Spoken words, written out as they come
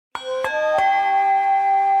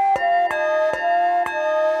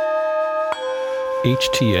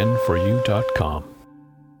HTN4U.com.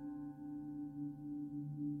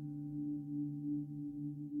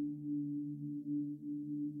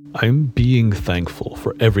 I'm being thankful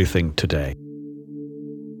for everything today.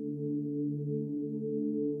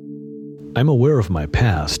 I'm aware of my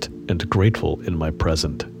past and grateful in my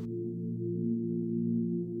present.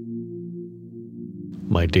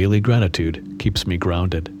 My daily gratitude keeps me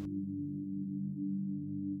grounded.